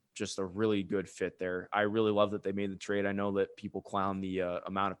Holiday's just a really good fit there. I really love that they made the trade. I know that people clown the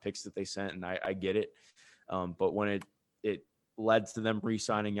amount of picks that they sent, and I get it. But when it led to them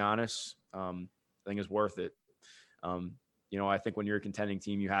re-signing Giannis, I think it's worth it. I think when you're a contending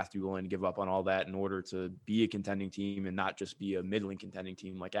team, you have to be willing to give up on all that in order to be a contending team and not just be a middling contending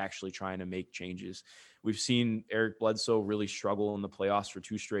team, like actually trying to make changes. We've seen Eric Bledsoe really struggle in the playoffs for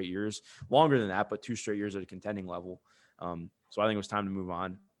 2 straight years, longer than that, but 2 straight years at a contending level. So I think it was time to move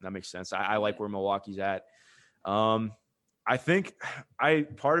on. That makes sense. I like where Milwaukee's at. I think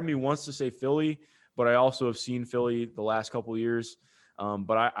part of me wants to say Philly, but I also have seen Philly the last couple of years.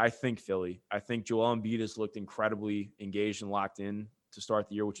 But I think Philly. I think Joel Embiid has looked incredibly engaged and locked in to start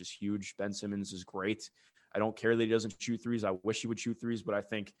the year, which is huge. Ben Simmons is great. I don't care that he doesn't shoot threes. I wish he would shoot threes, but I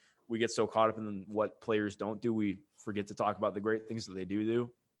think we get so caught up in what players don't do, we forget to talk about the great things that they do.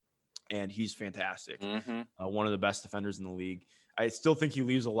 And he's fantastic. One of the best defenders in the league. I still think he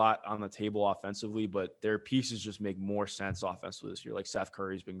leaves a lot on the table offensively, but their pieces just make more sense offensively this year. Like Seth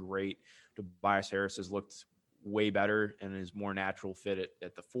Curry's been great. Tobias Harris has looked way better and is more natural fit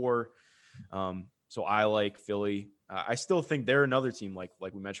at the 4. So I like Philly. I still think they're another team like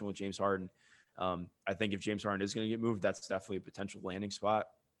we mentioned with James Harden. I think if James Harden is going to get moved, that's definitely a potential landing spot.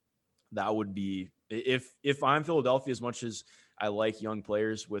 That would be if I'm Philadelphia, as much as I like young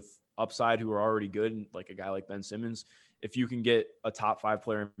players with upside who are already good, like a guy like Ben Simmons, if you can get a top 5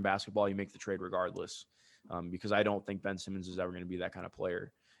 player in basketball, you make the trade regardless. Because I don't think Ben Simmons is ever going to be that kind of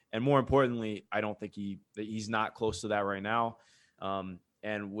player. And more importantly, I don't think he's not close to that right now.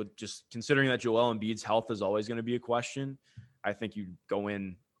 And with just considering that Joel Embiid's health is always going to be a question, I think you go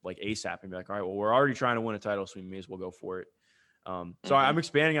in like ASAP and be like, all right, well, we're already trying to win a title, so we may as well go for it. So I'm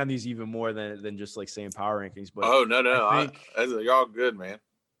expanding on these even more than just like saying power rankings. But I think y'all good, man.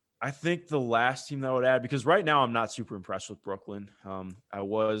 I think the last team that I would add, because right now I'm not super impressed with Brooklyn. I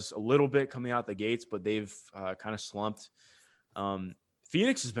was a little bit coming out the gates, but they've kind of slumped.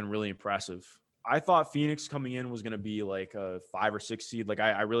 Phoenix has been really impressive. I thought Phoenix coming in was going to be like a 5 or 6 seed. Like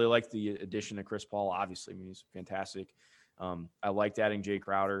I really liked the addition of Chris Paul. Obviously, I mean, he's fantastic. I liked adding Jay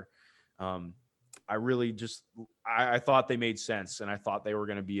Crowder. I really I thought they made sense, and I thought they were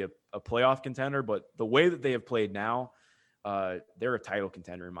going to be a playoff contender. But the way that they have played now, they're a title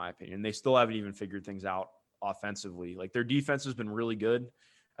contender in my opinion. They still haven't even figured things out offensively. Like their defense has been really good.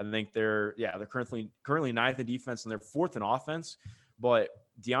 I think they're currently ninth in defense and they're fourth in offense. But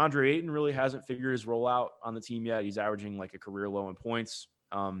DeAndre Ayton really hasn't figured his role out on the team yet. He's averaging like a career low in points.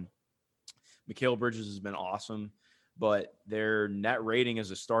 Mikal Bridges has been awesome, but their net rating as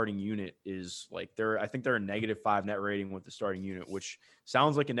a starting unit is like I think they're a -5 net rating with the starting unit, which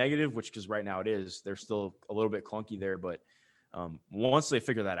sounds like a negative, because right now it is. They're still a little bit clunky there, but once they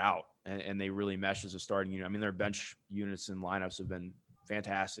figure that out and they really mesh as a starting unit, I mean, their bench units and lineups have been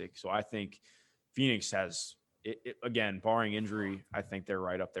fantastic. So I think Phoenix has again, barring injury, I think they're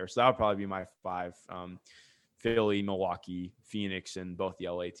right up there. So that would probably be my 5: Philly, Milwaukee, Phoenix, and both the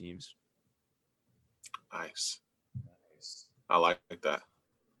LA teams. Nice. I like that.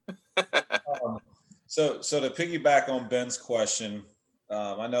 So to piggyback on Ben's question,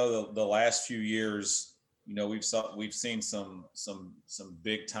 I know the last few years, we've seen some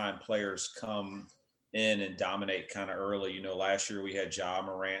big time players come in and dominate kind of early. Last year we had Ja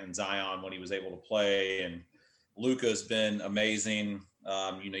Morant and Zion when he was able to play, and Luka's been amazing.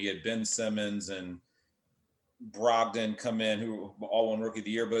 You had Ben Simmons and Brogdon come in who all won Rookie of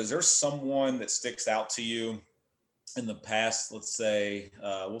the Year. But is there someone that sticks out to you in the past, let's say,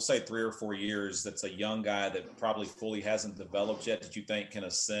 we'll say 3 or 4 years, that's a young guy that probably fully hasn't developed yet that you think can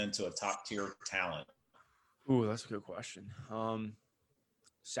ascend to a top tier talent? Ooh, that's a good question.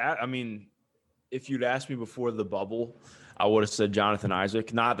 I mean, if you'd asked me before the bubble, I would have said Jonathan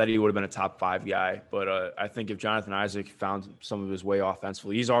Isaac. Not that he would have been a top 5 guy, but I think if Jonathan Isaac found some of his way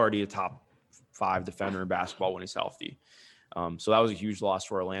offensively, he's already a top 5 defender in basketball when he's healthy. So that was a huge loss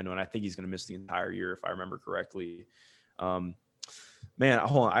for Orlando, and I think he's going to miss the entire year if I remember correctly. Man,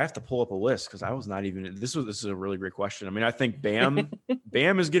 hold on, I have to pull up a list because I was not even. This is a really great question. I mean, I think Bam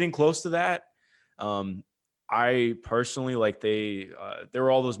is getting close to that. I personally there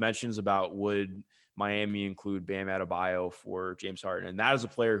were all those mentions about would Miami include Bam Adebayo for James Harden, and that is a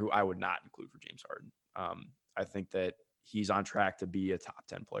player who I would not include for James Harden. I think that he's on track to be a top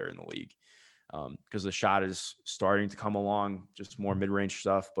 10 player in the league because the shot is starting to come along, just more mid-range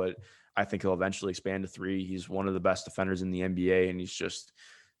stuff, but I think he'll eventually expand to 3. He's one of the best defenders in the NBA, and he's just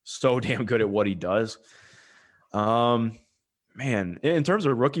so damn good at what he does. Man, in terms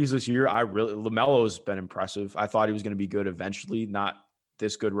of rookies this year, LaMelo's been impressive. I thought he was going to be good eventually, not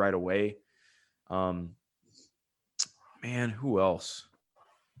this good right away. Man, who else?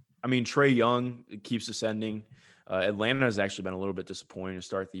 I mean, Trae Young keeps ascending. Atlanta has actually been a little bit disappointing to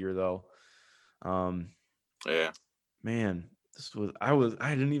start the year, though. Yeah. Man, it's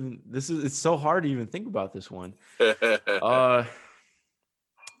so hard to even think about this one.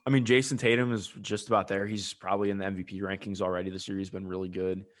 I mean, Jason Tatum is just about there. He's probably in the MVP rankings already. This year he's been really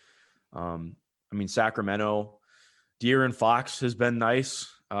good. I mean, Sacramento, De'Aaron Fox has been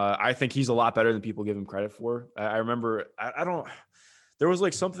nice. I think he's a lot better than people give him credit for. I remember, there was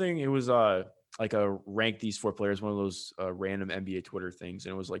like something, it was like a rank these 4 players, one of those random NBA Twitter things.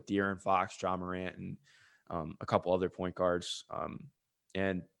 And it was like De'Aaron Fox, Ja Morant, and a couple other point guards.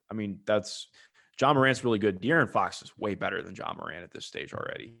 And I mean, Ja Morant's really good. De'Aaron Fox is way better than Ja Morant at this stage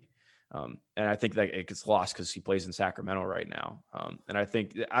already. And I think that it gets lost because he plays in Sacramento right now. And I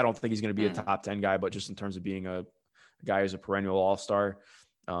don't think he's going to be a top 10 guy, but just in terms of being a guy who's a perennial all-star,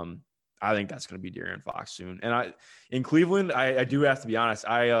 I think that's going to be De'Aaron Fox soon. And in Cleveland, I do have to be honest.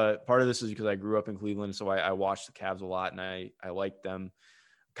 Part of this is because I grew up in Cleveland, so I watched the Cavs a lot, and I like them.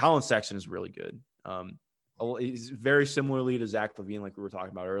 Colin Sexton is really good. He's very similarly to Zach LaVine, like we were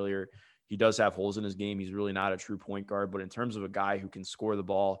talking about earlier. He does have holes in his game. He's really not a true point guard, but in terms of a guy who can score the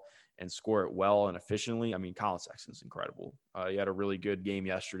ball and score it well and efficiently, I mean, Colin Sexton's incredible. He had a really good game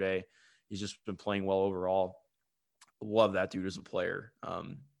yesterday. He's just been playing well overall. Love that dude as a player.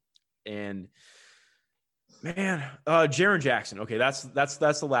 And Man, Jaren Jackson. Okay, that's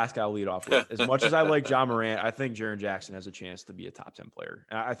the last guy I'll lead off with. As much as I like Ja Morant, I think Jaren Jackson has a chance to be a top 10 player.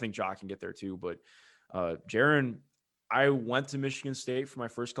 I think Ja can get there too, but Jaren, I went to Michigan State for my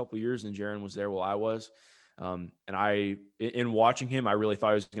first couple of years, and Jaren was there while I was. And in watching him, I really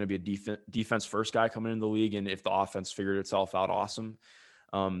thought he was going to be a defense first guy coming into the league, and if the offense figured itself out, awesome.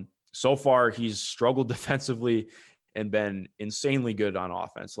 So far, he's struggled defensively and been insanely good on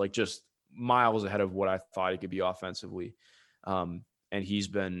offense, like just miles ahead of what I thought he could be offensively. And he's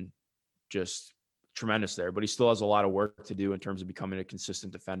been just tremendous there, but he still has a lot of work to do in terms of becoming a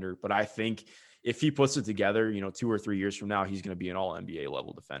consistent defender. But I think if he puts it together, 2 or 3 years from now, he's going to be an all NBA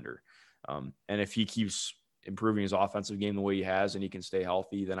level defender. And if he keeps improving his offensive game the way he has and he can stay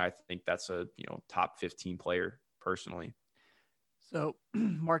healthy, then I think that's a, top 15 player personally. So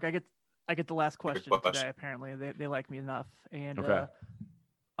Mark, I get the last question today. Apparently they like me enough. And okay.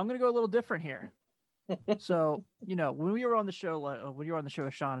 I'm going to go a little different here. So, when we were on the show, when you were on the show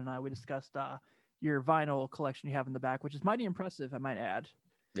with Sean and I, we discussed your vinyl collection you have in the back, which is mighty impressive, I might add.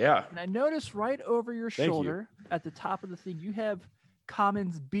 Yeah. And I noticed right over your shoulder at the top of the thing, you have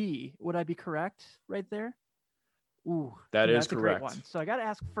Commons B. Would I be correct right there? Ooh, that's correct. A great one. So I got to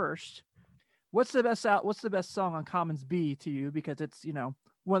ask first, what's the best song on Commons B to you? Because it's,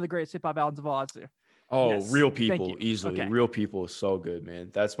 one of the greatest hip hop albums of all. Oh, yes. Real People, easily. Okay. Real People is so good, man.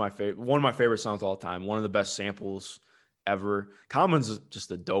 That's my favorite. One of my favorite songs of all time. One of the best samples ever. Commons is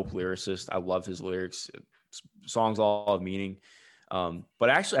just a dope lyricist. I love his lyrics. Songs all have meaning. But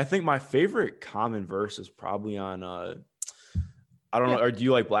actually, I think my favorite Common verse is probably on, I don't know, or do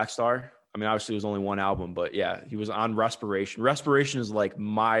you like Black Star? I mean, obviously it was only one album, but yeah, he was on Respiration. Respiration is like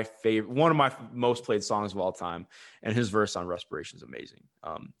my favorite, one of my most played songs of all time. And his verse on Respiration is amazing.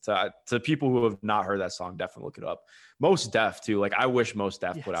 So to people who have not heard that song, definitely look it up. Mos Def too. Like I wish Mos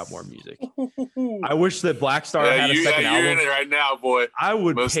Def put out more music. I wish that Black Star had a second album. You're in it right now, boy. I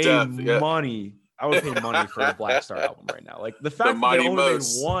would pay money. I would pay money for a Black Star album right now. Like the fact that they only made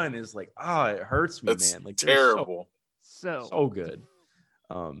one is like, it hurts me, man. Like terrible. So good.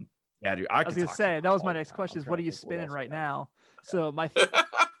 Yeah, dude. I was gonna say that was my next question: is what are you spinning right now? So my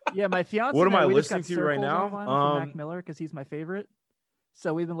fiance. What am I listening to right now? Mac Miller, because he's my favorite.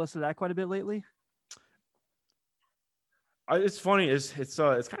 So we've been listening to that quite a bit lately. It's funny. It's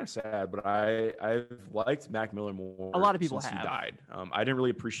kind of sad, but I've liked Mac Miller more. A lot of people since have. He died. I didn't really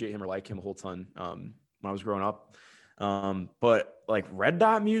appreciate him or like him a whole ton when I was growing up. But like Red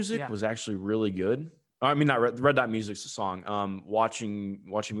Dot Music was actually really good. I mean, not Red Dot Music's a song. Watching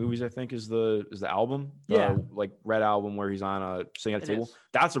Movies, I think, is the album. Like Red album where he's on sitting at the table.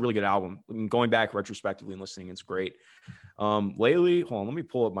 That's a really good album. I mean, going back retrospectively and listening, it's great. Lately, hold on, let me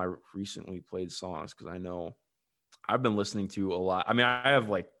pull up my recently played songs because I know I've been listening to a lot. I mean, I have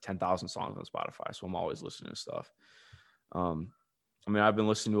like 10,000 songs on Spotify, so I'm always listening to stuff. I mean, I've been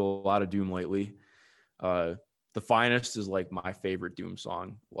listening to a lot of Doom lately. The Finest is like my favorite Doom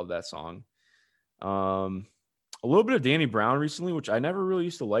song. Love that song. A little bit of Danny Brown recently, which I never really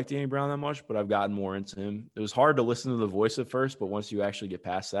used to like Danny Brown that much, but I've gotten more into him. It was hard to listen to the voice at first, but once you actually get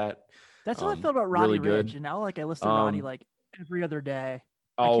past that, that's what I felt about Roddy really Ricch. And now, I listen to Roddy like every other day.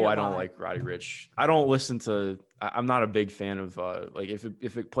 I don't like Roddy Ricch. I don't listen to. I'm not a big fan of like if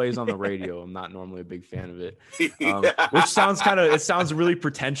it plays on the radio, I'm not normally a big fan of it. Which sounds really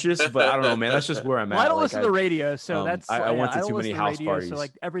pretentious, but I don't know, man. That's just where I'm at. I don't listen to the radio, so that's. I went to too many house parties, so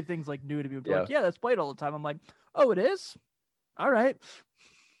like everything's like new to me. Like, that's played all the time. I'm like, oh, it is. All right.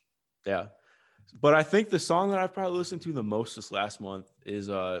 Yeah, but I think the song that I've probably listened to the most this last month is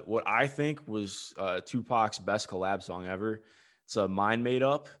what I think was Tupac's best collab song ever. It's Mind Made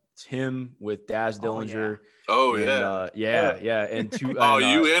Up. It's him with Daz Dillinger. Oh, and, yeah. And you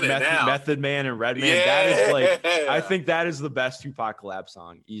in it now. Method Man and Redman. Yeah. That is like, I think that is the best Tupac collab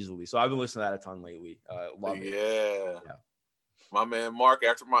song easily. So I've been listening to that a ton lately. Love it. Yeah. My man Mark,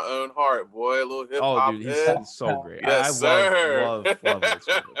 after my own heart, boy, a little hip hop. Oh, dude, he's so great. Yes, sir. Love it.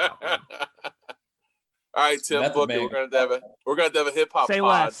 All right, Tim, book it. We're gonna have a hip hop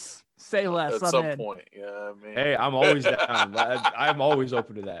pod. Say less. At some point. Yeah, I mean. Hey, I'm always down. I'm always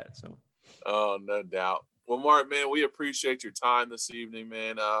open to that. So. Oh, no doubt. Well, Mark, man, we appreciate your time this evening,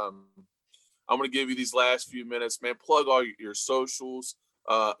 man. I'm going to give you these last few minutes, man. Plug all your socials,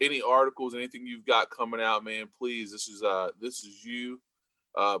 any articles, anything you've got coming out, man. Please, this is you.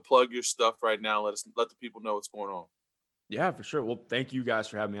 Plug your stuff right now. Let the people know what's going on. Yeah, for sure. Well, thank you guys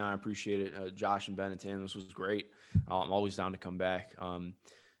for having me on. I appreciate it. Josh and Ben and Tam, this was great. I'm always down to come back.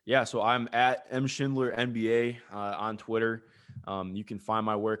 Yeah, so I'm at M Schindler NBA on Twitter. You can find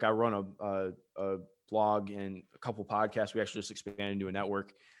my work. I run a blog and a couple podcasts. We actually just expanded into a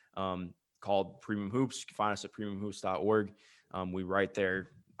network. called Premium Hoops. You can find us at premiumhoops.org. We write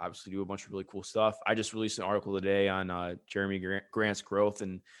there, obviously do a bunch of really cool stuff. I just released an article today on Jeremy Grant's growth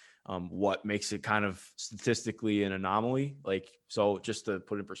and what makes it kind of statistically an anomaly. So just to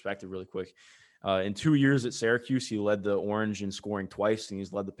put it in perspective really quick, in 2 years at Syracuse, he led the Orange in scoring twice, and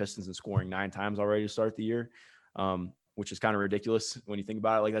he's led the Pistons in scoring 9 times already to start the year, which is kind of ridiculous when you think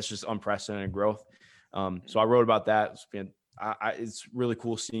about it. That's just unprecedented growth. So I wrote about that. It's really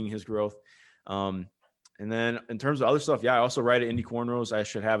cool seeing his growth. And then in terms of other stuff, I also write at Indy Cornrows. I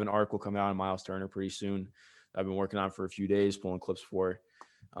should have an article come out on Miles Turner pretty soon. I've been working on for a few days, pulling clips for.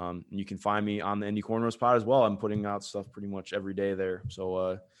 You can find me on the Indy Cornrows pod as well. I'm putting out stuff pretty much every day there.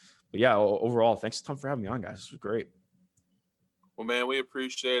 So, but overall, thanks a ton for having me on, guys. This was great. Well, man, we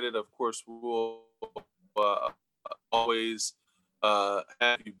appreciate it. Of course, we'll always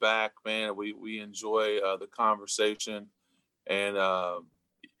have you back, man. We enjoy the conversation, and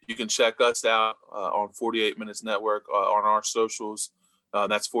you can check us out on 48 Minutes Network on our socials.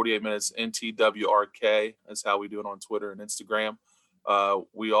 That's 48 Minutes NTWRK. That's how we do it on Twitter and Instagram.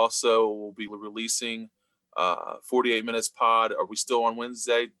 We also will be releasing 48 Minutes Pod. Are we still on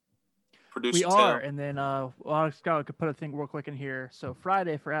Wednesday? Producer we are, Tim? And then I could put a thing real quick in here. So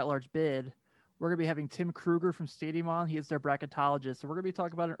Friday for At Large Bid, we're gonna be having Tim Kruger from Stadium on. He is their bracketologist, so we're gonna be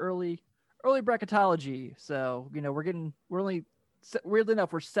talking about an early bracketology. So we're only, weirdly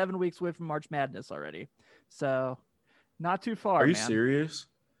enough, we're 7 weeks away from March Madness already, so not too far. Are you man. serious?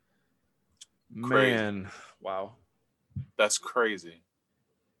 Crazy. Man, wow, that's crazy.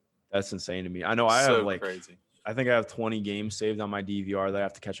 That's insane to me. I know I have crazy. I think I have 20 games saved on my DVR that I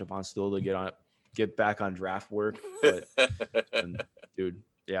have to catch up on still to get back on draft work. But dude,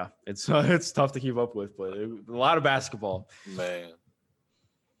 yeah, it's tough to keep up with, but a lot of basketball. Man,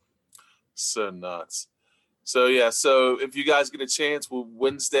 so nuts. So so if you guys get a chance,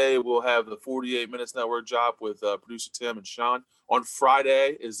 Wednesday we'll have the 48 Minutes Network drop with producer Tim and Sean. On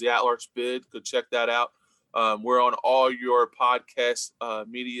Friday is the At Large Bid. Go check that out. We're on all your podcast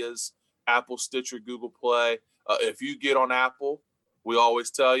medias, Apple, Stitcher, Google Play. If you get on Apple, we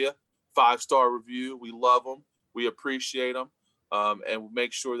always tell you 5-star review. We love them. We appreciate them. And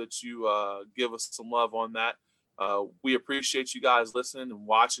make sure that you give us some love on that. We appreciate you guys listening and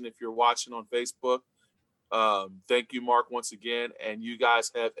watching. If you're watching on Facebook, thank you, Mark, once again. And you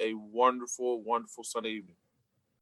guys have a wonderful, wonderful Sunday evening.